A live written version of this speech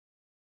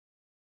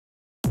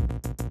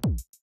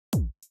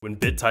When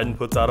BitTitan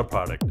puts out a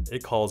product,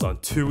 it calls on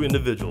two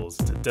individuals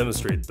to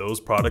demonstrate those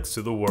products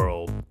to the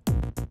world.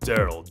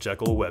 Darrell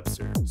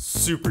Webster,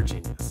 super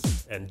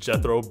genius, and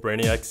Jethro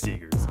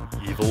Seghers,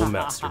 evil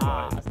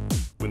mastermind.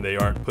 When they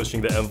aren't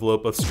pushing the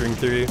envelope of string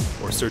theory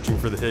or searching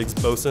for the Higgs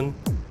Boson,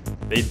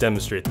 they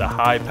demonstrate the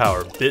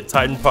high-power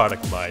BitTitan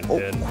product line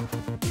in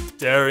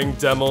Daring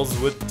Demos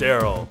with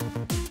Darrell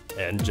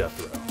and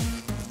Jethro.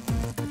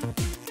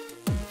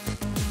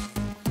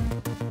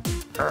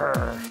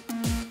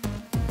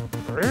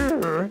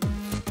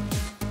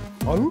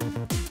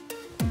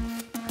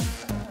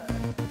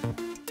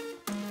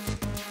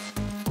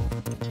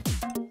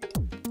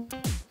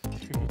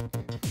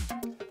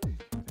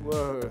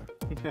 Whoa.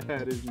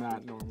 That is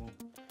not normal.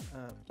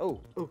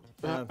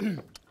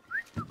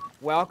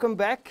 Welcome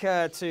back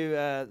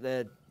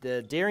to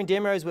the Daring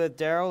Demos with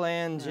Darrell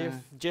and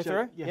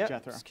Jethro. Yeah,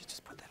 Jethro.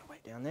 Just put that away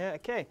down there.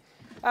 Okay.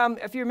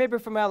 If you remember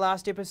from our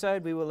last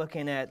episode, we were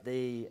looking at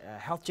the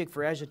Health Check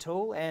for Azure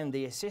tool and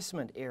the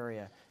assessment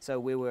area. So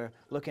we were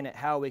looking at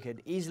how we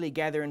could easily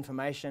gather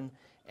information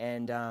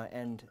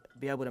and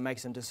be able to make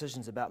some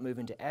decisions about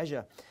moving to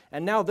Azure.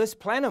 And now this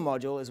planner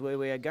module is where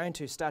we are going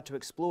to start to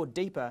explore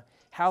deeper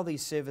how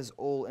these servers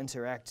all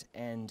interact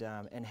and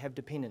have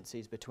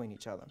dependencies between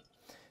each other.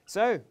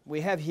 So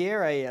we have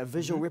here a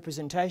visual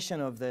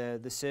representation of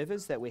the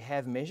servers that we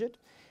have measured,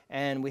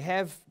 and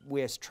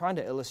we're trying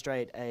to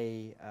illustrate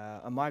a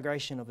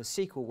migration of a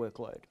SQL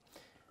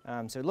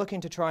workload. So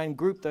looking to try and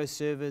group those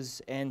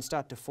servers and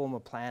start to form a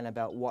plan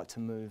about what to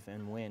move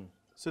and when.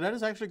 So that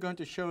is actually going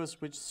to show us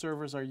which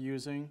servers are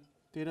using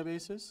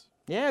databases?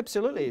 Yeah,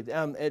 absolutely.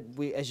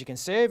 As you can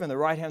see on the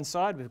right-hand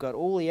side, we've got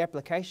all the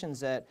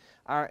applications that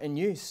are in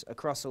use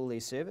across all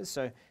these servers.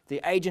 So the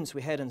agents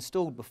we had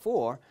installed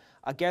before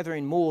are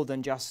gathering more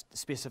than just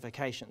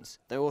specifications.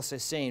 They're also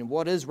seeing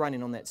what is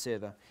running on that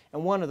server.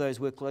 And one of those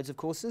workloads, of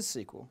course, is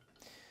SQL.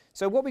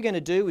 So what we're going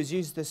to do is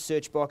use this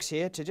search box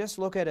here to just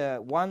look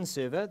at one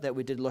server that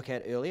we did look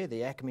at earlier,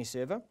 the Acme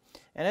server.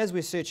 And as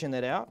we're searching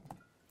that out,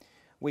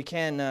 we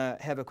can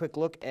have a quick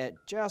look at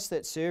just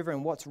that server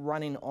and what's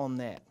running on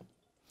that.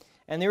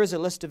 And there is a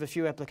list of a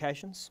few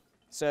applications.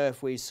 So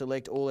if we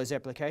select all those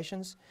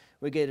applications,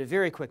 we get a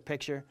very quick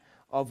picture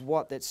of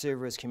what that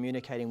server is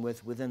communicating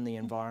with within the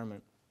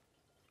environment.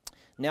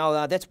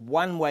 Now that's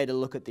one way to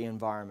look at the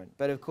environment,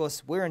 but of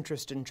course we're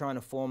interested in trying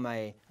to form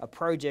a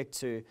project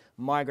to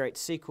migrate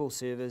SQL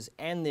servers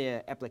and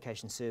their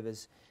application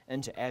servers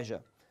into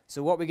Azure.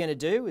 So what we're going to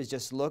do is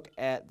just look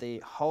at the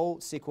whole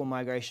SQL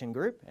migration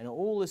group and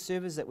all the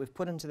servers that we've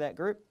put into that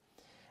group,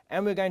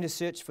 and we're going to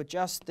search for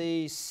just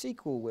the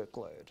SQL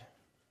workload.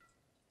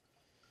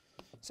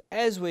 So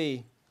as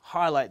we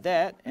highlight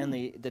that and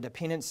the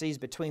dependencies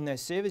between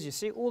those servers, you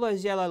see all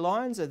those yellow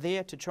lines are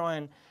there to try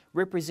and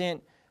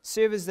represent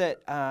servers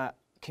that are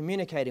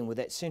communicating with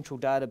that central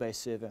database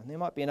server. And there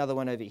might be another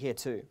one over here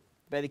too.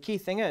 But the key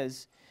thing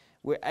is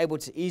we're able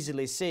to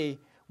easily see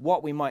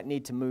what we might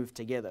need to move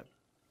together.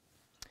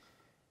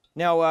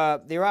 Now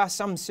there are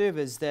some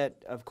servers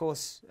that of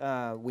course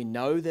we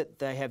know that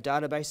they have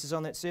databases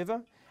on that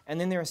server, and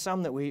then there are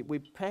some that we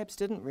perhaps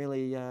didn't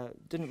really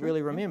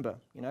remember.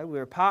 You know,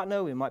 we're a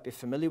partner, we might be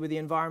familiar with the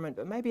environment,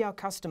 but maybe our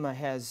customer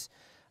has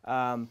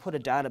put a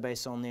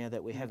database on there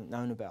that we haven't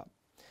known about.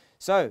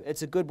 So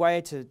it's a good way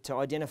to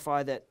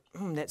identify that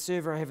that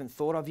server I haven't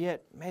thought of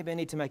yet. Maybe I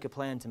need to make a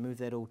plan to move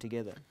that all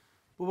together.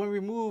 But when we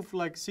move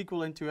like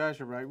SQL into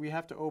Azure, right, we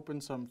have to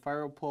open some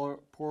firewall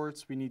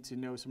ports. We need to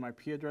know some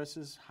IP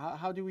addresses.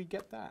 How do we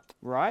get that?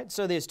 Right.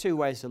 So there's two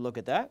ways to look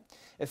at that.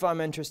 If I'm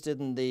interested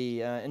in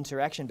the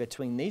interaction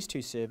between these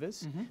two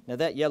servers, now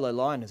that yellow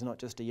line is not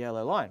just a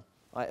yellow line.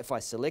 If I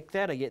select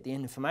that, I get the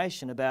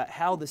information about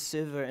how the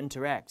server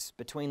interacts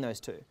between those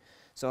two.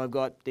 So I've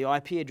got the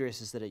IP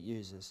addresses that it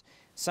uses,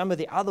 some of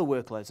the other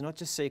workloads, not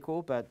just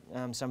SQL, but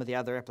some of the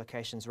other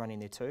applications running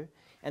there too,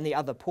 and the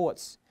other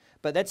ports.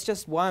 But that's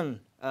just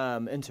one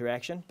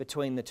interaction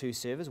between the two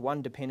servers,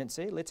 one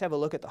dependency. Let's have a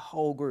look at the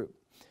whole group.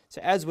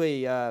 So as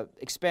we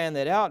expand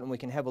that out and we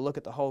can have a look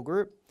at the whole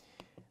group,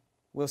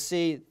 we'll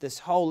see this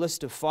whole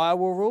list of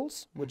firewall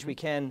rules, which we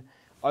can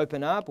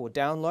open up or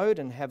download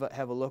and have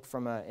a look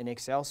from an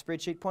Excel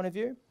spreadsheet point of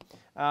view.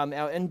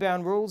 Our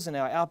inbound rules and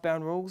our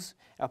outbound rules,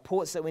 our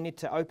ports that we need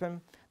to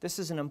open. This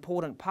is an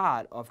important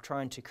part of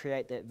trying to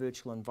create that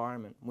virtual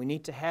environment. We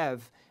need to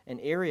have an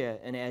area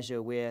in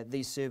Azure where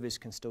these servers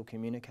can still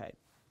communicate.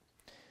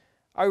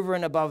 Over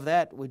and above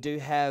that, we do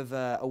have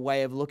a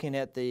way of looking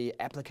at the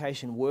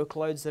application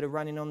workloads that are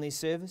running on these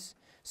servers.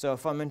 So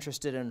if I'm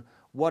interested in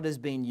what is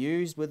being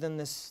used within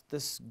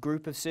this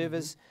group of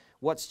servers,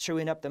 what's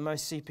chewing up the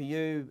most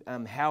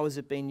CPU, how is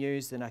it being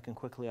used, then I can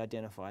quickly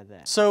identify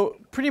that. So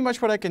pretty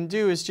much what I can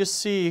do is just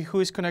see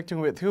who is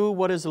connecting with who,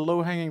 what is the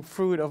low-hanging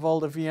fruit of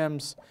all the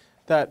VMs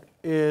that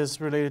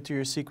is related to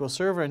your SQL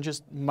server, and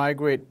just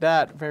migrate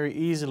that very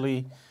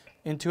easily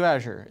into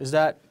Azure. Is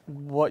that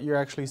what you're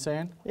actually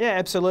saying? Yeah,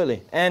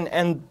 absolutely.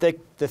 And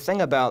the thing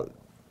about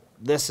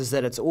this is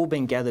that it's all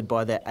been gathered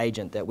by that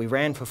agent that we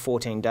ran for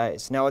 14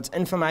 days. Now, it's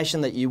information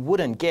that you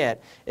wouldn't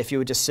get if you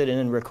were just sitting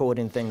and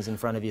recording things in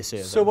front of your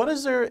server. So what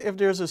is there if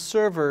there's a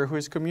server who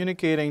is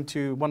communicating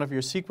to one of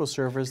your SQL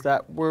servers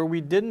that where we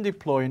didn't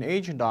deploy an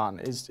agent on?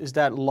 Is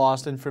that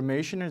lost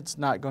information? It's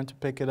not going to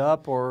pick it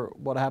up, or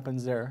what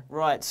happens there?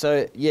 Right,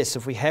 so yes,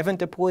 if we haven't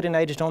deployed an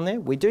agent on there,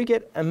 we do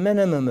get a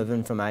minimum of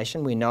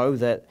information. We know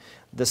that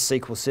the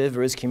SQL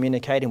server is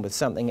communicating with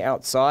something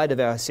outside of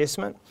our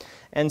assessment.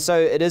 And so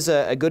it is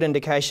a good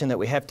indication that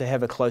we have to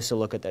have a closer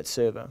look at that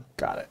server.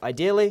 Got it.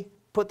 Ideally,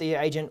 put the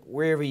agent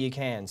wherever you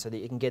can so that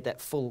you can get that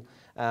full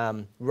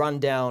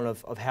rundown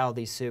of how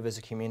these servers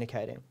are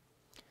communicating.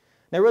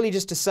 Now really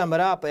just to sum it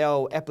up,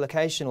 our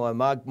application or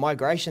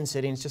migration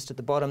settings just at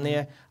the bottom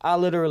there are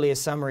literally a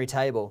summary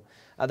table.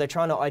 They're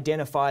trying to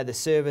identify the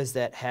servers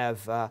that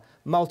have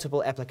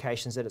multiple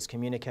applications that it's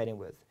communicating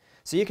with.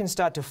 So you can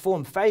start to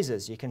form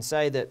phases. You can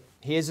say that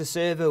here's a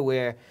server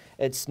where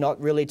it's not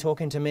really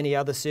talking to many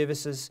other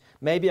services.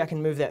 Maybe I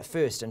can move that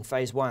first in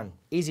phase 1,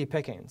 easy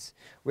pickings.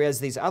 Whereas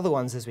these other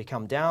ones, as we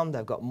come down,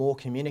 they've got more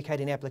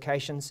communicating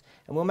applications,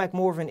 and we'll make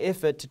more of an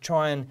effort to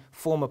try and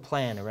form a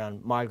plan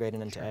around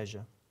migrating into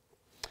Azure.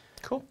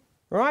 Cool.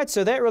 Right,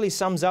 so that really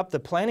sums up the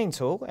planning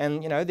tool,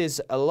 and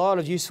there's a lot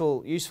of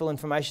useful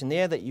information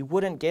there that you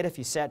wouldn't get if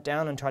you sat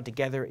down and tried to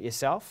gather it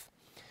yourself.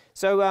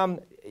 So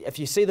if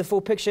you see the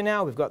full picture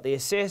now, we've got the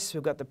assess,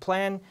 we've got the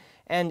plan,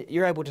 and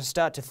you're able to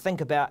start to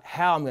think about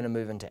how I'm going to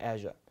move into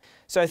Azure.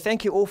 So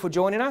thank you all for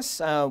joining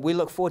us. We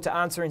look forward to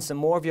answering some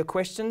more of your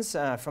questions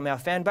from our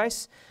fan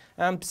base.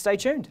 Stay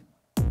tuned.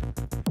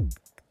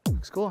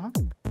 Looks cool, huh?